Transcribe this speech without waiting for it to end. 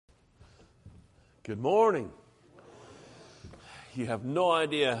Good morning. You have no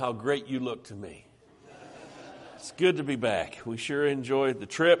idea how great you look to me. It's good to be back. We sure enjoyed the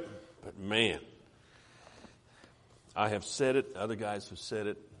trip, but man, I have said it, other guys have said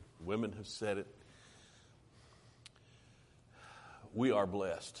it, women have said it. We are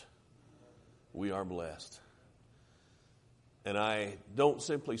blessed. We are blessed. And I don't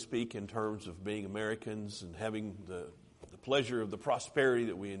simply speak in terms of being Americans and having the pleasure of the prosperity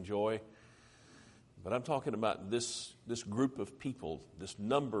that we enjoy. But I'm talking about this group of people, this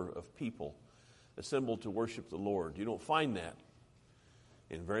number of people assembled to worship the Lord. You don't find that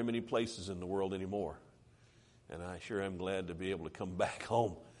in very many places in the world anymore. And I sure am glad to be able to come back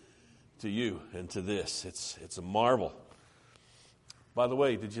home to you and to this. It's a marvel. By the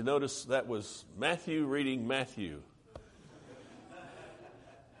way, did you notice that was Matthew reading Matthew?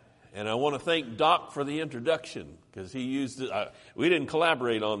 And I want to thank Doc for the introduction because he used it. We didn't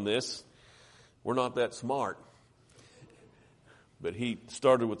collaborate on this. We're not that smart. But he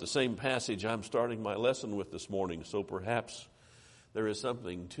started with the same passage I'm starting my lesson with this morning. So perhaps there is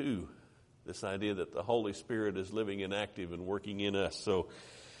something to this idea that the Holy Spirit is living and active and working in us. So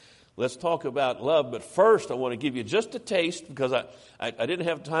let's talk about love. But first I want to give you just a taste because I didn't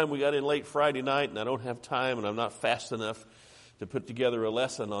have time. We got in late Friday night and I don't have time and I'm not fast enough to put together a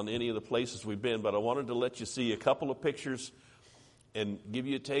lesson on any of the places we've been. But I wanted to let you see a couple of pictures and give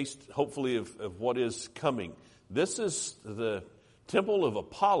you a taste, hopefully, of what is coming. This is the temple of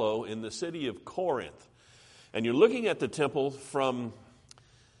Apollo in the city of Corinth. And you're looking at the temple from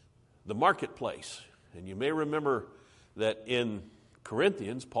the marketplace. And you may remember that in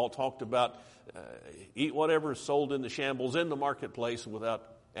Corinthians, Paul talked about eat whatever is sold in the shambles in the marketplace without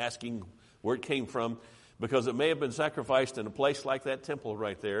asking where it came from, because it may have been sacrificed in a place like that temple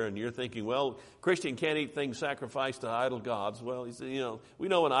right there. And you're thinking, well, Christian can't eat things sacrificed to idol gods. Well, he said, we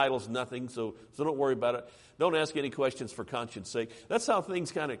know an idol's nothing, so don't worry about it. Don't ask any questions for conscience sake. That's how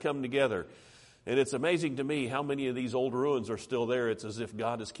things kind of come together. And it's amazing to me how many of these old ruins are still there. It's as if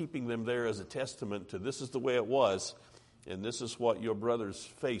God is keeping them there as a testament to this is the way it was, and this is what your brothers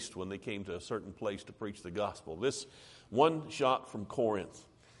faced when they came to a certain place to preach the gospel. This one shot from Corinth.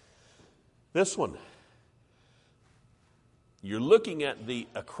 This one. You're looking at the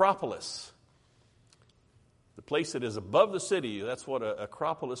Acropolis, the place that is above the city. That's what an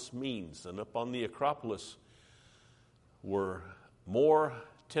Acropolis means. And up on the Acropolis were more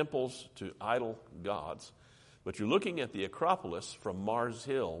temples to idol gods. But you're looking at the Acropolis from Mars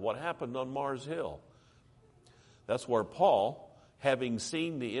Hill. What happened on Mars Hill? That's where Paul, having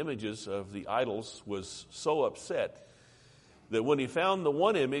seen the images of the idols, was so upset that when he found the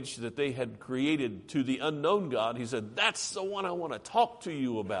one image that they had created to the unknown God, he said, that's the one I want to talk to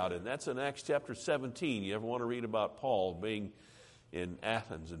you about. And that's in Acts chapter 17. You ever want to read about Paul being in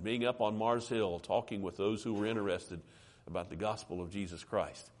Athens and being up on Mars Hill talking with those who were interested about the gospel of Jesus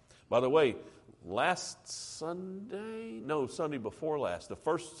Christ. By the way, Sunday before last, the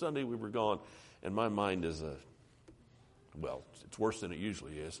first Sunday we were gone, and my mind is it's worse than it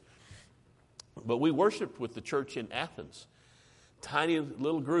usually is. But we worshiped with the church in Athens. Tiny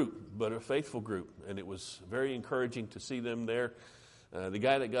little group, but a faithful group. And it was very encouraging to see them there. The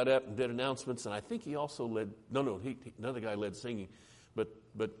guy that got up and did announcements, and I think he also led, another guy led singing. But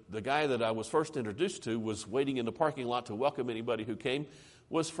the guy that I was first introduced to was waiting in the parking lot to welcome anybody who came,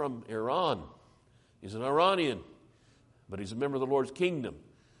 was from Iran. He's an Iranian, but he's a member of the Lord's kingdom.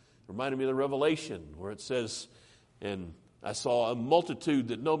 Reminded me of the Revelation where it says, and I saw a multitude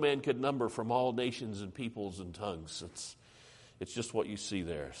that no man could number from all nations and peoples and tongues. It's just what you see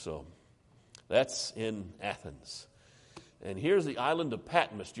there. So that's in Athens. And here's the island of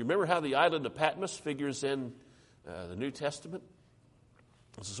Patmos. Do you remember how the island of Patmos figures in the New Testament?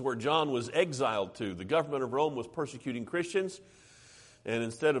 This is where John was exiled to. The government of Rome was persecuting Christians. And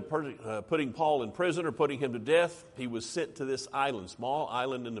instead of putting Paul in prison or putting him to death, he was sent to this island, small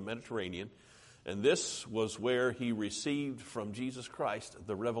island in the Mediterranean. And this was where he received from Jesus Christ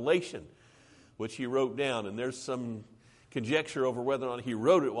the revelation, which he wrote down. And there's some conjecture over whether or not he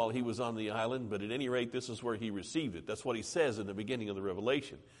wrote it while he was on the island, but at any rate, this is where he received it. That's what he says in the beginning of the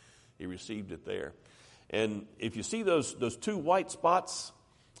Revelation. He received it there. And if you see those two white spots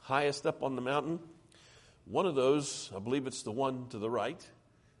highest up on the mountain, one of those, I believe it's the one to the right,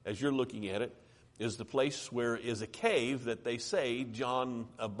 as you're looking at it, is the place where is a cave that they say John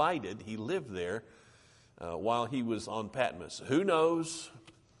abided. He lived there while he was on Patmos. Who knows?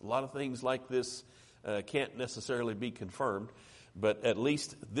 A lot of things like this can't necessarily be confirmed, but at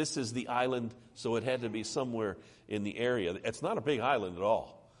least this is the island, so it had to be somewhere in the area. It's not a big island at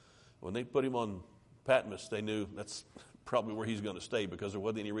all. When they put him on Patmos, they knew that's probably where he's going to stay because there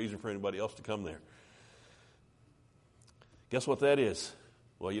wasn't any reason for anybody else to come there. Guess what that is?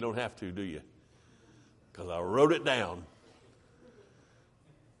 Well, you don't have to, do you? Because I wrote it down.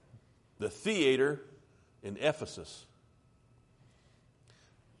 The theater in Ephesus.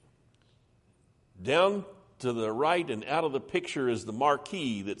 Down to the right and out of the picture is the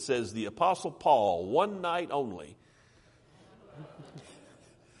marquee that says the Apostle Paul, one night only.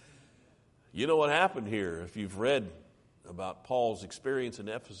 You know what happened here if you've read about Paul's experience in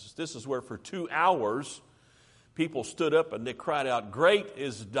Ephesus. This is where for 2 hours people stood up and they cried out, "Great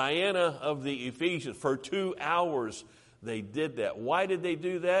is Diana of the Ephesians." For 2 hours they did that. Why did they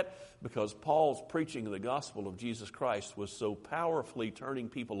do that? Because Paul's preaching of the gospel of Jesus Christ was so powerfully turning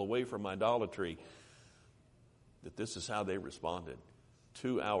people away from idolatry that this is how they responded.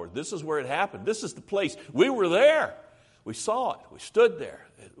 2 hours. This is where it happened. This is the place. We were there. We saw it. We stood there.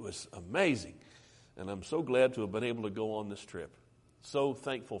 It was amazing. And I'm so glad to have been able to go on this trip. So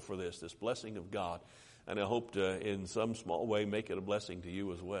thankful for this blessing of God. And I hope to, in some small way, make it a blessing to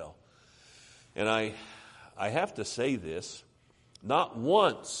you as well. And I have to say this, not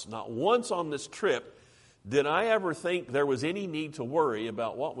once on this trip did I ever think there was any need to worry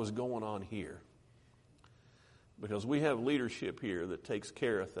about what was going on here. Because we have leadership here that takes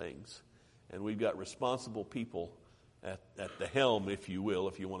care of things. And we've got responsible people at the helm, if you will,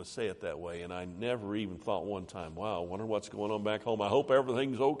 if you want to say it that way. And I never even thought one time, wow, I wonder what's going on back home. I hope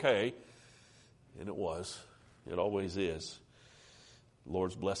everything's okay. And it was. It always is. The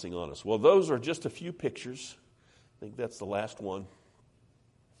Lord's blessing on us. Well, those are just a few pictures. I think that's the last one.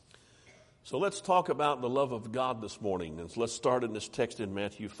 So let's talk about the love of God this morning. And let's start in this text in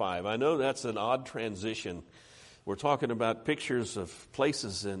Matthew 5. I know that's an odd transition. We're talking about pictures of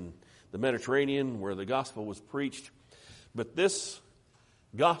places in the Mediterranean where the gospel was preached. But this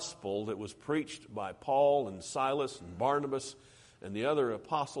gospel that was preached by Paul and Silas and Barnabas and the other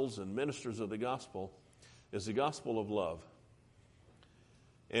apostles and ministers of the gospel is the gospel of love.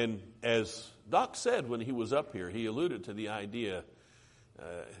 And as Doc said when he was up here, he alluded to the idea,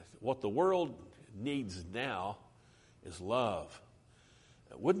 what the world needs now is love.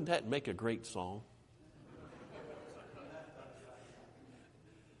 Wouldn't that make a great song?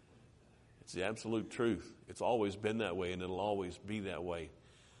 It's the absolute truth. It's always been that way, and it'll always be that way.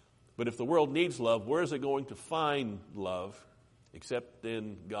 But if the world needs love, where is it going to find love except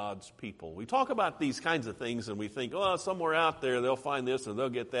in God's people? We talk about these kinds of things, and we think, oh, somewhere out there they'll find this or they'll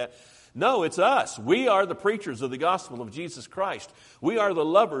get that. No, it's us. We are the preachers of the gospel of Jesus Christ. We are the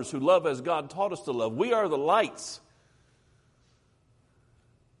lovers who love as God taught us to love. We are the lights.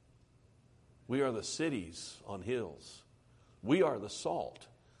 We are the cities on hills. We are the salt.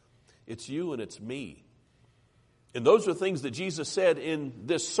 It's you and it's me. And those are things that Jesus said in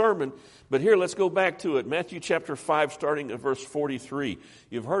this sermon. But here, let's go back to it. Matthew chapter 5, starting at verse 43.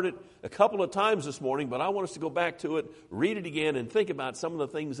 You've heard it a couple of times this morning, but I want us to go back to it, read it again, and think about some of the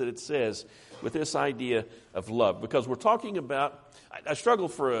things that it says with this idea of love. Because we're talking about, I struggle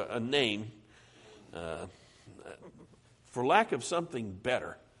for a name, for lack of something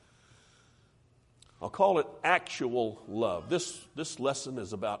better. I'll call it actual love. This lesson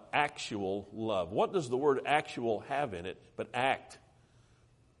is about actual love. What does the word actual have in it but act?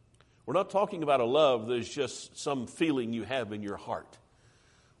 We're not talking about a love that is just some feeling you have in your heart.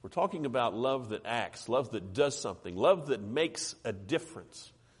 We're talking about love that acts, love that does something, love that makes a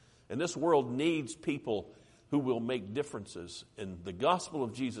difference. And this world needs people who will make differences. And the gospel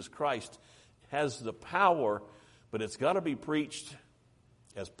of Jesus Christ has the power, but it's got to be preached,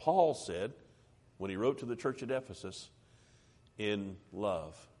 as Paul said, when he wrote to the church at Ephesus, in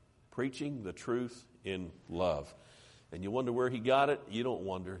love. Preaching the truth in love. And you wonder where he got it? You don't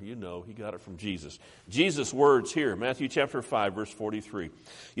wonder. You know, he got it from Jesus. Jesus' words here, Matthew chapter 5, verse 43.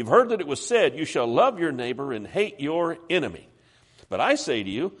 You've heard that it was said, you shall love your neighbor and hate your enemy. But I say to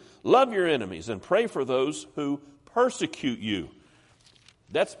you, love your enemies and pray for those who persecute you.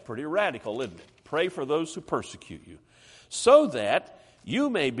 That's pretty radical, isn't it? Pray for those who persecute you. So that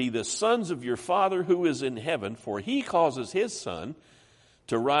you may be the sons of your Father who is in heaven, for he causes his sun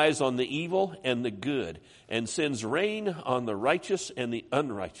to rise on the evil and the good, and sends rain on the righteous and the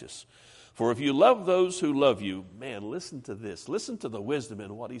unrighteous. For if you love those who love you, man, listen to this. Listen to the wisdom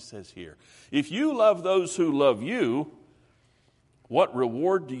in what he says here. If you love those who love you, what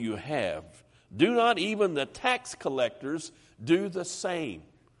reward do you have? Do not even the tax collectors do the same?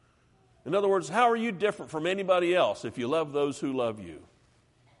 In other words, how are you different from anybody else if you love those who love you?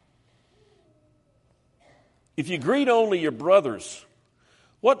 If you greet only your brothers,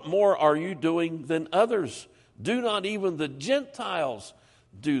 what more are you doing than others? Do not even the Gentiles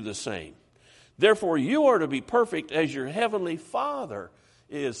do the same? Therefore, you are to be perfect as your heavenly Father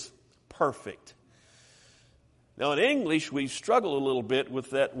is perfect. Now, in English, we struggle a little bit with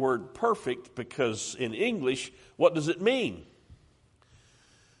that word perfect because in English, what does it mean?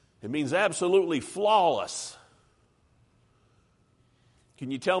 It means absolutely flawless. Can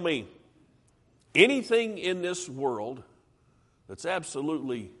you tell me anything in this world that's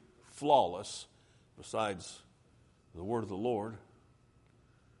absolutely flawless besides the word of the Lord?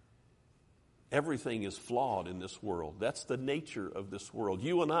 Everything is flawed in this world. That's the nature of this world.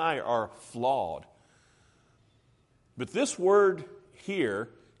 You and I are flawed. But this word here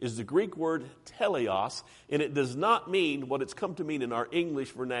is the Greek word teleos, and it does not mean what it's come to mean in our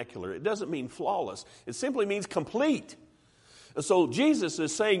English vernacular. It doesn't mean flawless. It simply means complete. And so Jesus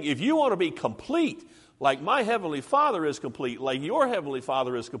is saying, if you want to be complete, like my Heavenly Father is complete, like your Heavenly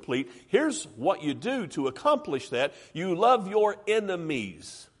Father is complete, here's what you do to accomplish that. You love your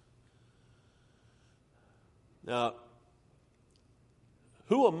enemies. Now,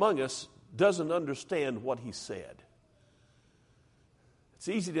 who among us doesn't understand what he said? It's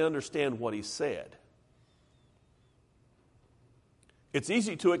easy to understand what he said. It's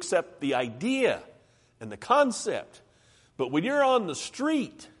easy to accept the idea and the concept. But when you're on the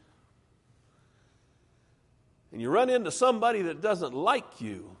street and you run into somebody that doesn't like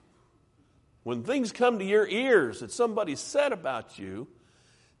you, when things come to your ears that somebody said about you,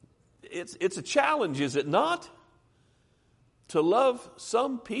 it's a challenge, is it not? To love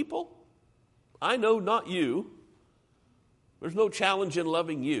some people? I know not you. There's no challenge in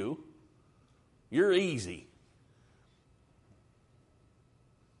loving you. You're easy.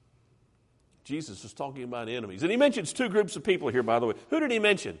 Jesus is talking about enemies. And he mentions two groups of people here, by the way. Who did he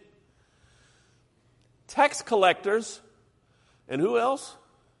mention? Tax collectors. And who else?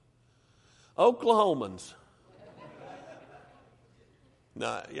 Oklahomans.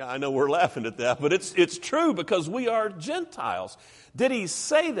 Now, yeah, I know we're laughing at that, but it's true because we are Gentiles. Did he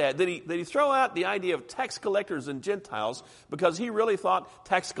say that? Did he throw out the idea of tax collectors and Gentiles because he really thought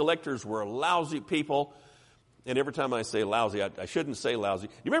tax collectors were lousy people? And every time I say lousy, I shouldn't say lousy.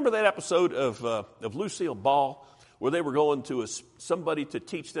 You remember that episode of Lucille Ball where they were going to somebody to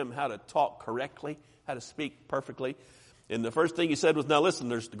teach them how to talk correctly, how to speak perfectly? And the first thing he said was, now listen,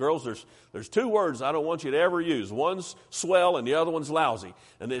 there's two words I don't want you to ever use. One's swell and the other one's lousy.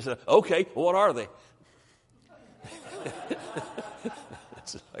 And they said, okay, what are they?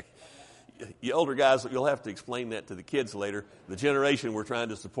 It's like, you older guys, you'll have to explain that to the kids later, the generation we're trying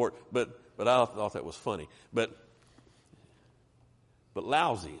to support. But I thought that was funny. But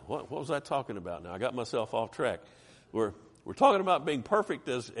lousy, what was I talking about now? I got myself off track. We're talking about being perfect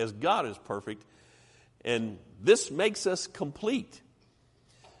as God is perfect. And this makes us complete.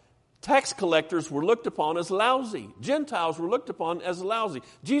 Tax collectors were looked upon as lousy. Gentiles were looked upon as lousy.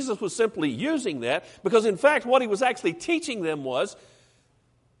 Jesus was simply using that because, in fact, what he was actually teaching them was,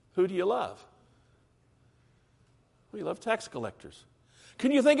 who do you love? Well, you love tax collectors.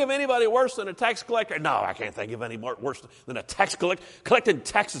 Can you think of anybody worse than a tax collector? No, I can't think of any worse than a tax collector. Collecting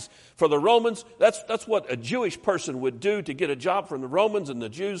taxes for the Romans, that's what a Jewish person would do to get a job from the Romans, and the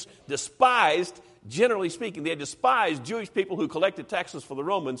Jews despised, generally speaking, they despised Jewish people who collected taxes for the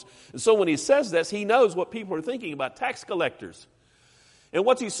Romans. And so when he says this, he knows what people are thinking about tax collectors. And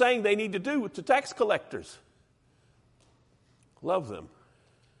what's he saying they need to do to tax collectors? Love them.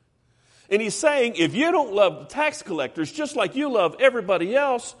 And he's saying, if you don't love the tax collectors just like you love everybody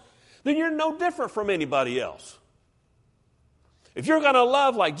else, then you're no different from anybody else. If you're going to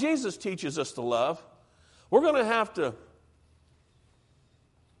love like Jesus teaches us to love, we're going to have to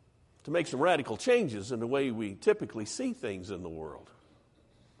make some radical changes in the way we typically see things in the world.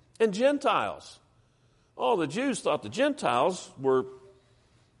 And Gentiles. Oh, the Jews thought the Gentiles were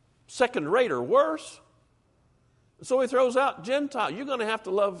second-rate or worse. So he throws out Gentiles. You're going to have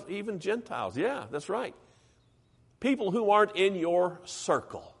to love even Gentiles. Yeah, that's right. People who aren't in your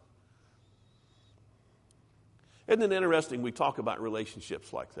circle. Isn't it interesting we talk about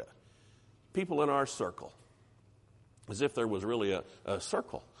relationships like that? People in our circle. As if there was really a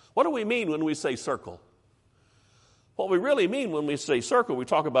circle. What do we mean when we say circle? What we really mean when we say circle, we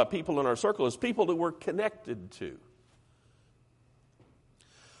talk about people in our circle, is people that we're connected to.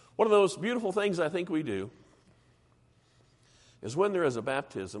 One of those beautiful things I think we do is when there is a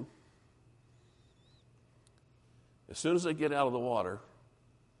baptism, as soon as they get out of the water,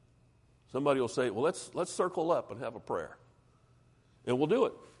 somebody will say, well, let's circle up and have a prayer. And we'll do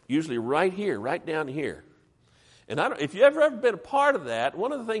it, usually right here, right down here. And if you've ever been a part of that,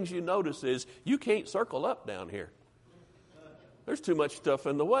 one of the things you notice is you can't circle up down here. There's too much stuff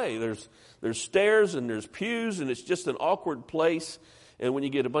in the way. There's stairs and there's pews, and it's just an awkward place. And when you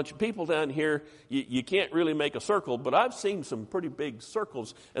get a bunch of people down here, you can't really make a circle. But I've seen some pretty big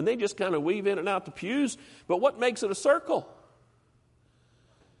circles, and they just kind of weave in and out the pews. But what makes it a circle?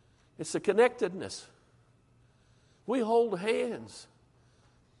 It's the connectedness. We hold hands.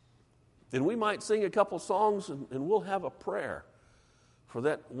 And we might sing a couple songs, and we'll have a prayer for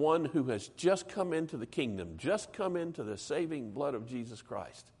that one who has just come into the kingdom, just come into the saving blood of Jesus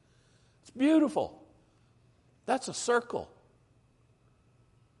Christ. It's beautiful. That's a circle.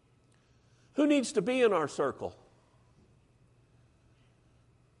 Who needs to be in our circle?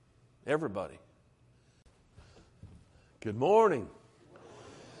 Everybody. Good morning.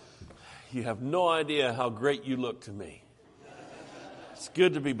 You have no idea how great you look to me. It's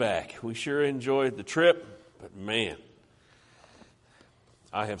good to be back. We sure enjoyed the trip, but man,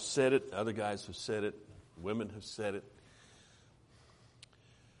 I have said it, other guys have said it, women have said it.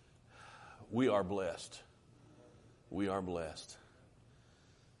 We are blessed. We are blessed.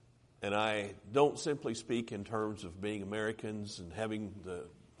 And I don't simply speak in terms of being Americans and having the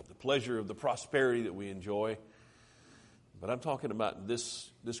pleasure of the prosperity that we enjoy, but I'm talking about this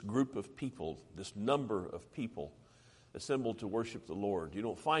group of people, this number of people assembled to worship the Lord. You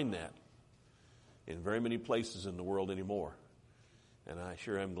don't find that in very many places in the world anymore. And I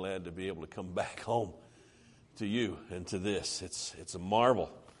sure am glad to be able to come back home to you and to this. It's a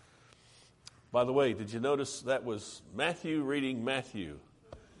marvel. By the way, did you notice that was Matthew reading Matthew?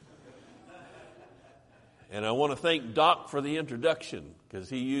 And I want to thank Doc for the introduction, because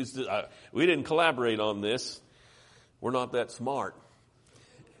he used it. We didn't collaborate on this. We're not that smart.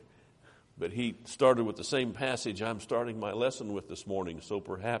 But he started with the same passage I'm starting my lesson with this morning. So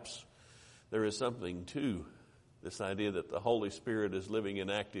perhaps there is something to this idea that the Holy Spirit is living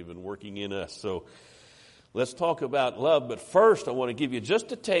and active and working in us. So let's talk about love. But first, I want to give you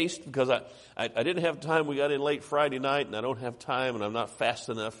just a taste, because I didn't have time. We got in late Friday night, and I don't have time, and I'm not fast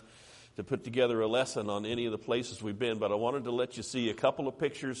enough to put together a lesson on any of the places we've been. But I wanted to let you see a couple of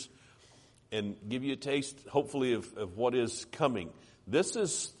pictures and give you a taste, hopefully, of what is coming. This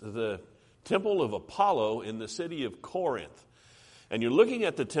is the temple of Apollo in the city of Corinth. And you're looking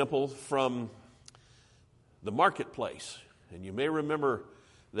at the temple from the marketplace. And you may remember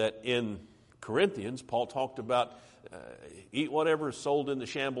that in Corinthians, Paul talked about eat whatever is sold in the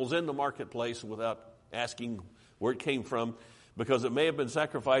shambles in the marketplace without asking where it came from, because it may have been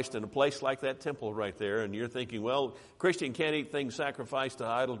sacrificed in a place like that temple right there. And you're thinking, well, Christian can't eat things sacrificed to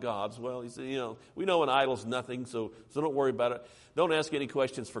idol gods. Well, he said, we know an idol's nothing, so don't worry about it. Don't ask any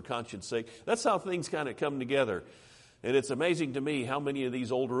questions for conscience sake. That's how things kind of come together. And it's amazing to me how many of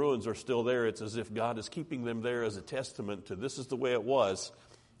these old ruins are still there. It's as if God is keeping them there as a testament to this is the way it was,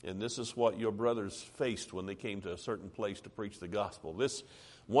 and this is what your brothers faced when they came to a certain place to preach the gospel. This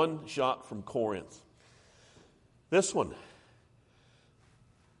one shot from Corinth. This one.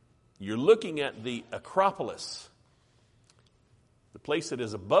 You're looking at the Acropolis, the place that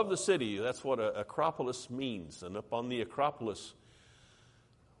is above the city. That's what an Acropolis means. And up on the Acropolis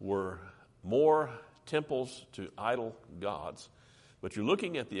were more temples to idol gods. But you're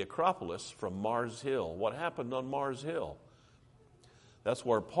looking at the Acropolis from Mars Hill. What happened on Mars Hill? That's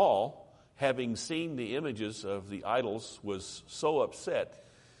where Paul, having seen the images of the idols, was so upset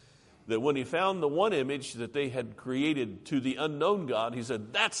that when he found the one image that they had created to the unknown God, he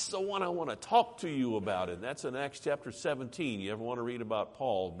said, that's the one I want to talk to you about. And that's in Acts chapter 17. You ever want to read about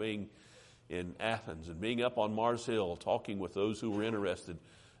Paul being in Athens and being up on Mars Hill, talking with those who were interested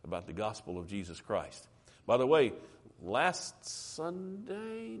about the gospel of Jesus Christ. By the way,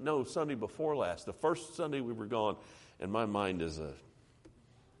 Sunday before last, the first Sunday we were gone, and my mind is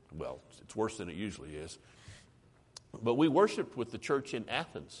it's worse than it usually is. But we worshiped with the church in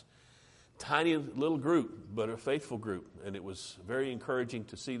Athens. Tiny little group, but a faithful group. And it was very encouraging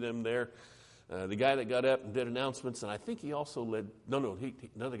to see them there. The guy that got up and did announcements, and I think he also led,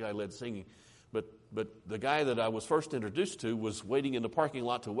 another guy led singing. But the guy that I was first introduced to was waiting in the parking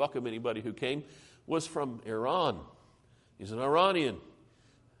lot to welcome anybody who came, was from Iran. He's an Iranian,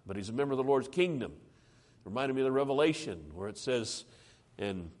 but he's a member of the Lord's kingdom. Reminded me of the Revelation where it says,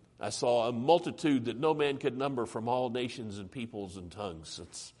 and I saw a multitude that no man could number from all nations and peoples and tongues.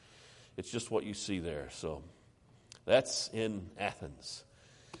 It's just what you see there. So that's in Athens.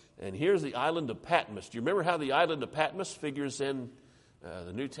 And here's the island of Patmos. Do you remember how the island of Patmos figures in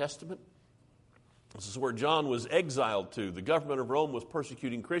the New Testament? This is where John was exiled to. The government of Rome was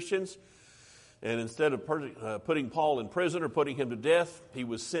persecuting Christians. And instead of putting Paul in prison or putting him to death, he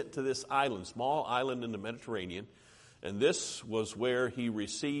was sent to this island, small island in the Mediterranean. And this was where he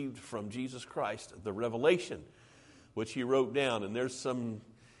received from Jesus Christ the revelation, which he wrote down. And there's some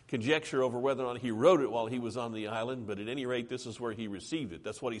conjecture over whether or not he wrote it while he was on the island, but at any rate, this is where he received it.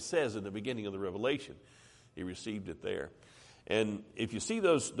 That's what he says in the beginning of the Revelation. He received it there. And if you see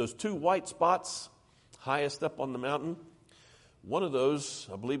those two white spots highest up on the mountain, one of those,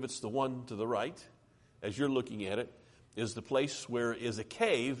 I believe it's the one to the right, as you're looking at it, is the place where is a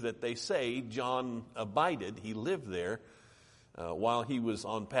cave that they say John abided. He lived there while he was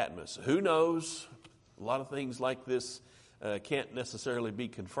on Patmos. Who knows? A lot of things like this can't necessarily be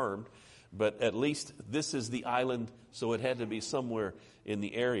confirmed, but at least this is the island, so it had to be somewhere in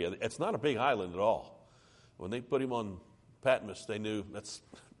the area. It's not a big island at all. When they put him on Patmos, they knew that's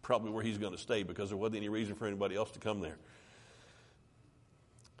probably where he's going to stay because there wasn't any reason for anybody else to come there.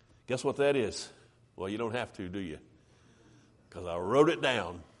 Guess what that is? Well, you don't have to, do you? Because I wrote it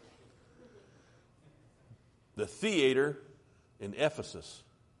down. The theater in Ephesus.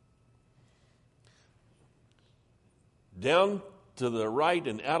 Down to the right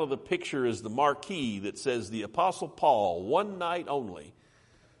and out of the picture is the marquee that says the Apostle Paul, one night only.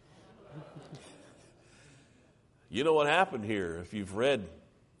 You know what happened here if you've read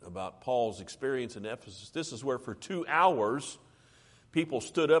about Paul's experience in Ephesus. This is where for 2 hours people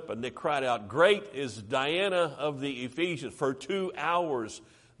stood up and they cried out, "Great is Diana of the Ephesians." For 2 hours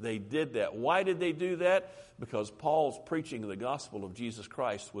they did that. Why did they do that? Because Paul's preaching of the gospel of Jesus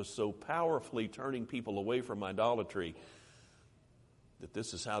Christ was so powerfully turning people away from idolatry that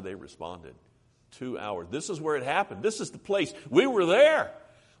this is how they responded. 2 hours. This is where it happened. This is the place. We were there.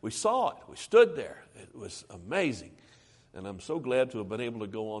 We saw it. We stood there. It was amazing. And I'm so glad to have been able to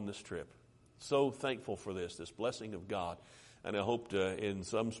go on this trip. So thankful for this blessing of God. And I hope to, in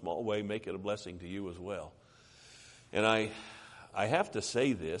some small way, make it a blessing to you as well. And I have to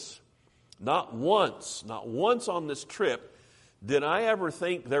say this, not once on this trip did I ever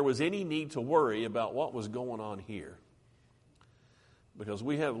think there was any need to worry about what was going on here. Because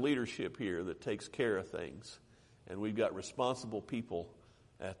we have leadership here that takes care of things. And we've got responsible people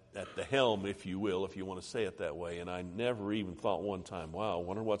at the helm, if you will, if you want to say it that way. And I never even thought one time, wow, I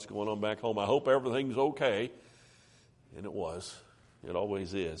wonder what's going on back home. I hope everything's okay. And it was. It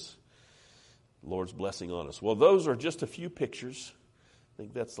always is. The Lord's blessing on us. Well, those are just a few pictures. I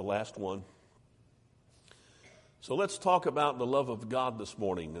think that's the last one. So let's talk about the love of God this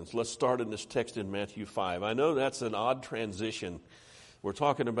morning. And let's start in this text in Matthew 5. I know that's an odd transition. We're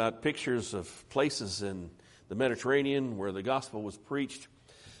talking about pictures of places in the Mediterranean where the gospel was preached.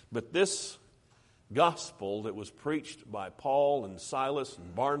 But this gospel that was preached by Paul and Silas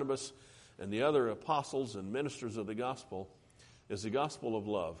and Barnabas and the other apostles and ministers of the gospel is the gospel of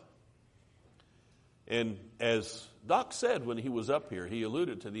love. And as Doc said when he was up here, he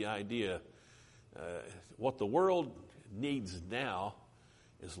alluded to the idea, what the world needs now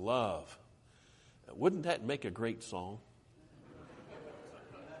is love. Wouldn't that make a great song?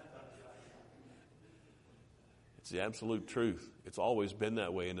 It's the absolute truth. It's always been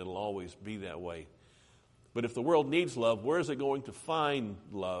that way, and it'll always be that way. But if the world needs love, where is it going to find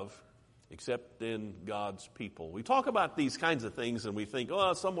love except in God's people? We talk about these kinds of things, and we think,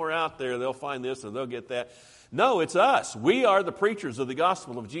 oh, somewhere out there they'll find this and they'll get that. No, it's us. We are the preachers of the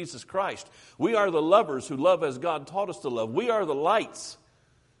gospel of Jesus Christ. We are the lovers who love as God taught us to love. We are the lights.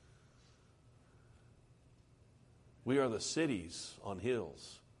 We are the cities on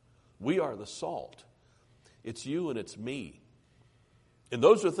hills. We are the salt. It's you and it's me. And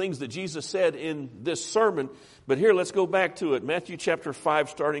those are things that Jesus said in this sermon. But here, let's go back to it. Matthew chapter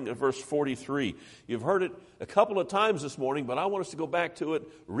 5, starting at verse 43. You've heard it a couple of times this morning, but I want us to go back to it,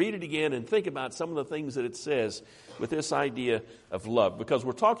 read it again, and think about some of the things that it says with this idea of love. Because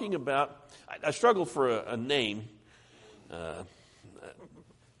we're talking about, I struggle for a name,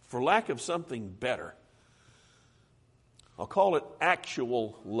 for lack of something better. I'll call it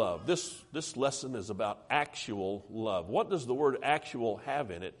actual love. This lesson is about actual love. What does the word actual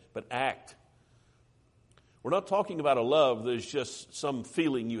have in it but act? We're not talking about a love that is just some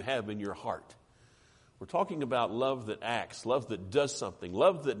feeling you have in your heart. We're talking about love that acts, love that does something,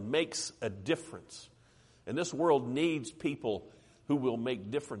 love that makes a difference. And this world needs people who will make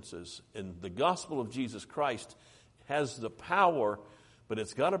differences. And the gospel of Jesus Christ has the power, but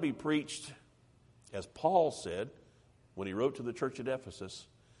it's got to be preached, as Paul said, when he wrote to the church at Ephesus,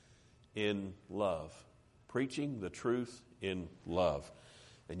 in love. Preaching the truth in love.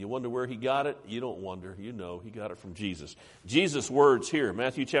 And you wonder where he got it? You don't wonder. You know, he got it from Jesus. Jesus' words here,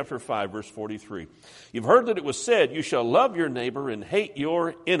 Matthew chapter 5, verse 43. You've heard that it was said, you shall love your neighbor and hate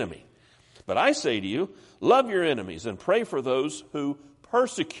your enemy. But I say to you, love your enemies and pray for those who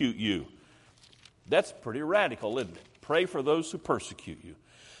persecute you. That's pretty radical, isn't it? Pray for those who persecute you.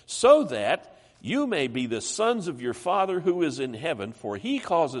 So that you may be the sons of your Father who is in heaven, for he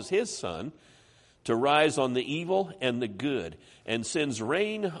causes his sun to rise on the evil and the good, and sends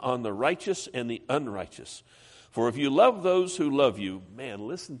rain on the righteous and the unrighteous. For if you love those who love you," man,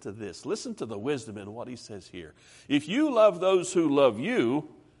 listen to this. Listen to the wisdom in what he says here. "If you love those who love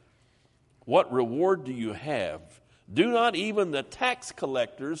you, what reward do you have? Do not even the tax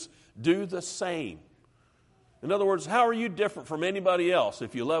collectors do the same?" In other words, how are you different from anybody else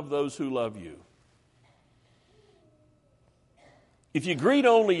if you love those who love you? "If you greet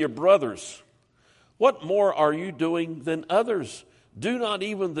only your brothers, what more are you doing than others? Do not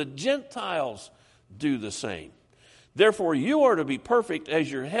even the Gentiles do the same? Therefore, you are to be perfect as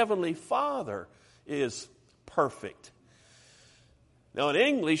your heavenly Father is perfect." Now, in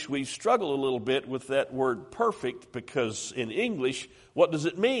English, we struggle a little bit with that word perfect, because in English, what does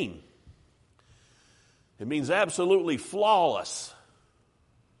it mean? It means absolutely flawless.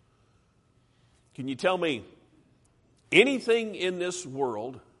 Can you tell me anything in this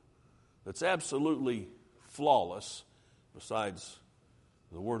world that's absolutely flawless besides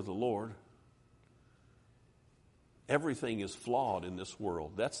the word of the Lord? Everything is flawed in this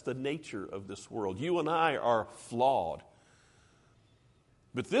world. That's the nature of this world. You and I are flawed.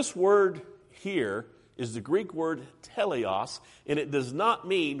 But this word here is the Greek word teleos, and it does not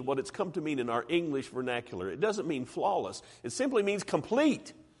mean what it's come to mean in our English vernacular. It doesn't mean flawless. It simply means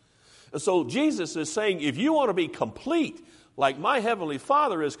complete. And so Jesus is saying, if you want to be complete, like my heavenly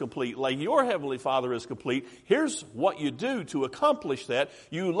Father is complete, like your heavenly Father is complete, here's what you do to accomplish that.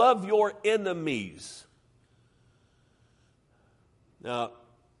 You love your enemies. Now,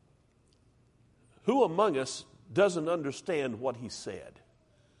 who among us doesn't understand what he said?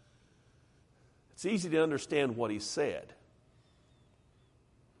 It's easy to understand what he said.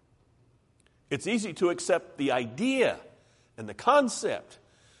 It's easy to accept the idea and the concept.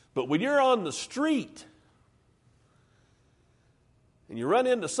 But when you're on the street and you run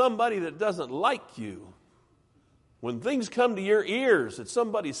into somebody that doesn't like you, when things come to your ears that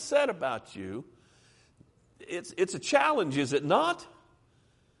somebody said about you, it's a challenge, is it not?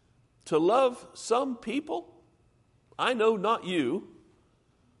 To love some people? I know not you.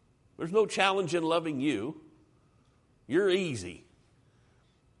 There's no challenge in loving you. You're easy.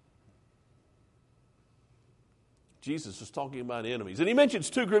 Jesus is talking about enemies. And he mentions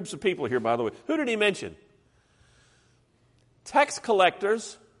two groups of people here, by the way. Who did he mention? Tax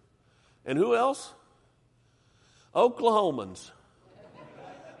collectors. And who else? Oklahomans.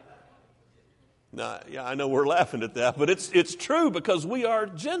 Now, yeah, I know we're laughing at that, but it's true, because we are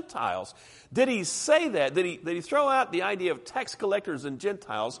Gentiles. Did he say that? Did he throw out the idea of tax collectors and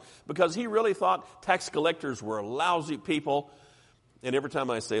Gentiles because he really thought tax collectors were lousy people? And every time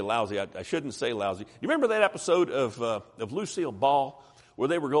I say lousy, I shouldn't say lousy. You remember that episode of Lucille Ball where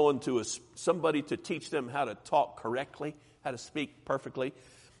they were going to somebody to teach them how to talk correctly, how to speak perfectly?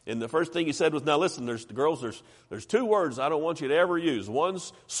 And the first thing he said was, "Now listen, there's two words I don't want you to ever use.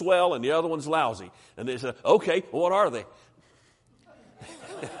 One's swell and the other one's lousy." And they said, "Okay, well, what are they?"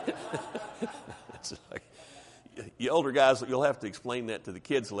 It's like, you older guys, you'll have to explain that to the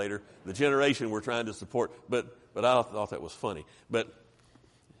kids later, the generation we're trying to support. But I thought that was funny. But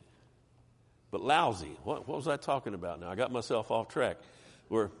lousy, what was I talking about now? I got myself off track.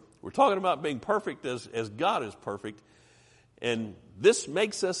 We're talking about being perfect as God is perfect. And this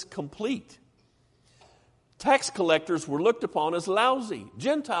makes us complete. Tax collectors were looked upon as lousy.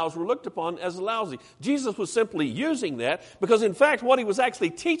 Gentiles were looked upon as lousy. Jesus was simply using that because, in fact, what he was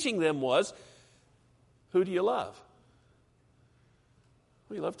actually teaching them was, who do you love?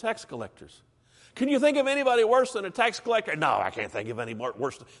 Well, you love tax collectors. Can you think of anybody worse than a tax collector? No, I can't think of any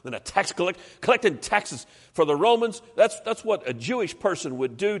worse than a tax collector. Collecting taxes for the Romans, that's what a Jewish person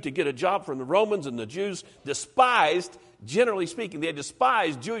would do to get a job from the Romans, and the Jews despised, generally speaking, they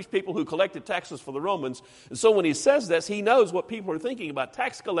despised Jewish people who collected taxes for the Romans. And so when he says this, he knows what people are thinking about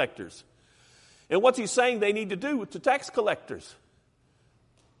tax collectors. And what's he saying they need to do to tax collectors?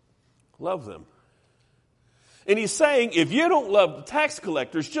 Love them. And he's saying, if you don't love the tax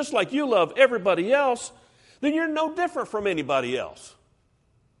collectors just like you love everybody else, then you're no different from anybody else.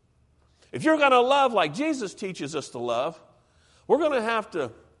 If you're going to love like Jesus teaches us to love, we're going to have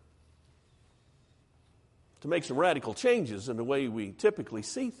to make some radical changes in the way we typically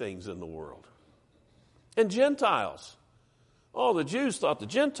see things in the world. And Gentiles. Oh, the Jews thought the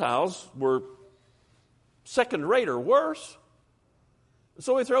Gentiles were second-rate or worse.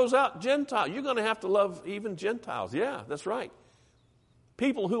 So he throws out Gentiles. You're going to have to love even Gentiles. Yeah, that's right.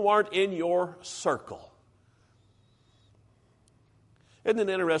 People who aren't in your circle. Isn't it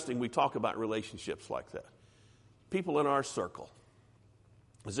interesting we talk about relationships like that? People in our circle.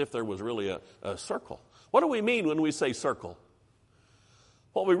 as if there was really a circle. What do we mean when we say circle?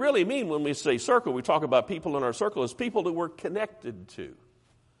 What we really mean when we say circle, we talk about people in our circle, is people that we're connected to.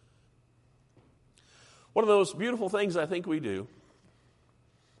 One of those beautiful things I think we do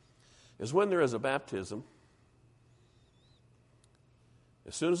is when there is a baptism,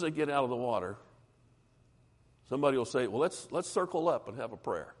 as soon as they get out of the water, somebody will say, well, let's circle up and have a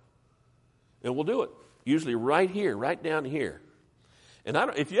prayer. And we'll do it, usually right here, right down here. And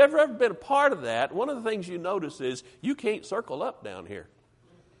if you've ever been a part of that, one of the things you notice is you can't circle up down here.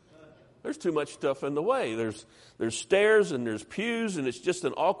 There's too much stuff in the way. There's stairs and there's pews, and it's just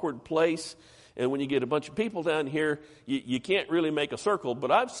an awkward place. And when you get a bunch of people down here, you can't really make a circle.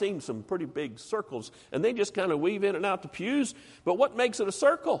 But I've seen some pretty big circles, and they just kind of weave in and out the pews. But what makes it a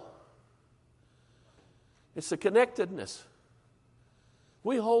circle? It's the connectedness.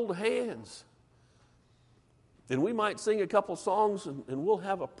 We hold hands. And we might sing a couple songs, and we'll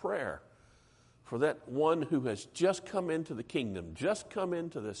have a prayer for that one who has just come into the kingdom, just come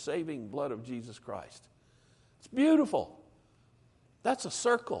into the saving blood of Jesus Christ. It's beautiful. That's a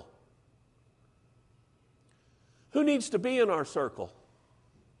circle. Who needs to be in our circle?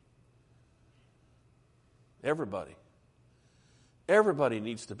 Everybody. Everybody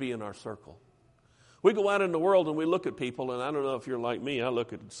needs to be in our circle. We go out in the world and we look at people, and I don't know if you're like me, I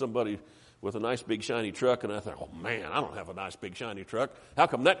look at somebody with a nice big shiny truck and I think, oh man, I don't have a nice big shiny truck. How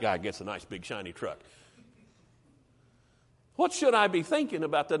come that guy gets a nice big shiny truck? What should I be thinking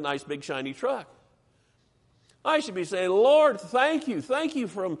about that nice big shiny truck? I should be saying, Lord, thank you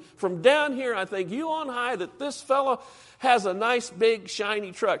from down here. I thank you on high that this fellow has a nice big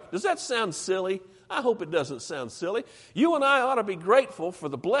shiny truck. Does that sound silly? I hope it doesn't sound silly. You and I ought to be grateful for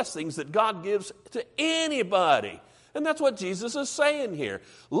the blessings that God gives to anybody. And that's what Jesus is saying here.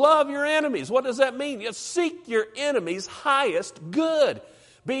 Love your enemies. What does that mean? You seek your enemy's highest good.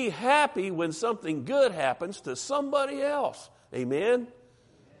 Be happy when something good happens to somebody else. Amen?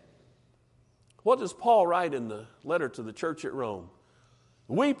 What does Paul write in the letter to the church at Rome?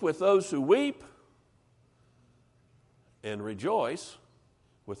 Weep with those who weep and rejoice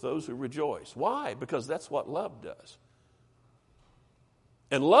with those who rejoice. Why? Because that's what love does.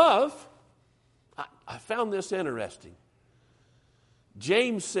 And love, I found this interesting.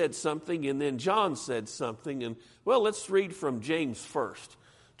 James said something and then John said something. And well, let's read from James first.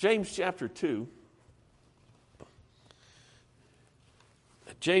 James chapter 2.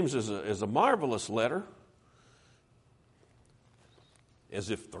 James is a marvelous letter, as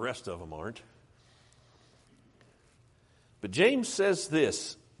if the rest of them aren't. But James says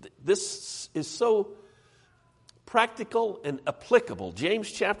this. This is so practical and applicable.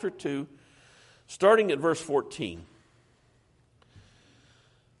 James chapter 2, starting at verse 14.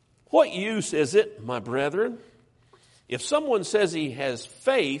 What use is it, my brethren, if someone says he has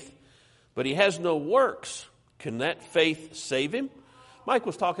faith, but he has no works? Can that faith save him? Mike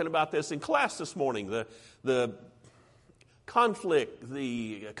was talking about this in class this morning, the conflict,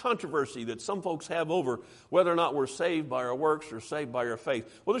 the controversy that some folks have over whether or not we're saved by our works or saved by our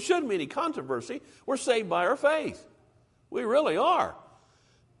faith. Well, there shouldn't be any controversy. We're saved by our faith. We really are.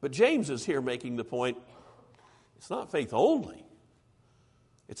 But James is here making the point, it's not faith only.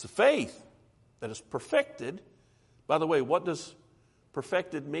 It's a faith that is perfected. By the way, what does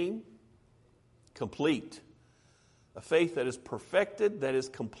perfected mean? Complete. A faith that is perfected, that is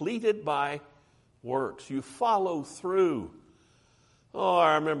completed by works. You follow through. Oh,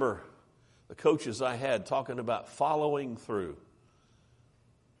 I remember the coaches I had talking about following through.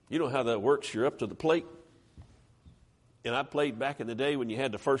 You know how that works. You're up to the plate. And I played back in the day when you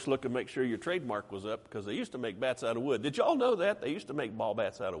had to first look and make sure your trademark was up, because they used to make bats out of wood. Did y'all know that? They used to make ball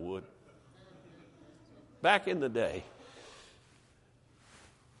bats out of wood. Back in the day.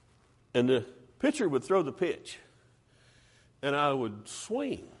 And the pitcher would throw the pitch. And I would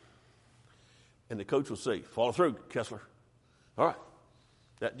swing. And the coach would say, follow through, Kessler. All right.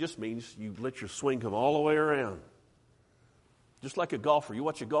 That just means you let your swing come all the way around. Just like a golfer. You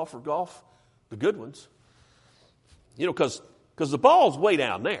watch a golfer golf, the good ones. You know, because the ball's way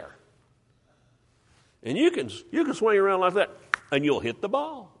down there. And you can swing around like that, and you'll hit the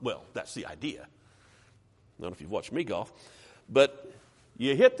ball. Well, that's the idea. I don't know if you've watched me golf. But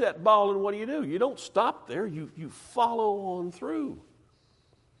you hit that ball, and what do? You don't stop there. You follow on through.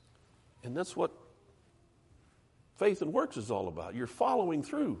 And that's what faith and works is all about. You're following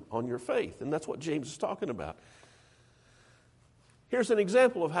through on your faith, and that's what James is talking about. Here's an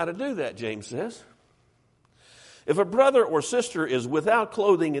example of how to do that, James says. If a brother or sister is without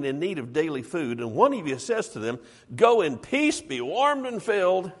clothing and in need of daily food, and one of you says to them, go in peace, be warmed and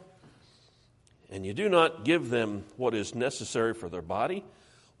filled, and you do not give them what is necessary for their body,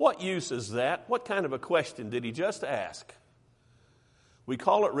 What use is that? What kind of a question did he just ask? We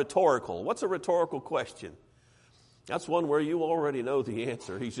call it rhetorical. What's a rhetorical question? That's one where you already know the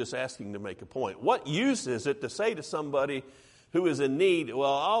answer. He's just asking to make a point. What use is it to say to somebody who is in need,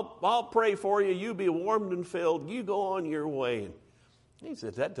 well, I'll pray for you, you be warmed and filled, you go on your way. And he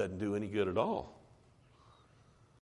said, that doesn't do any good at all.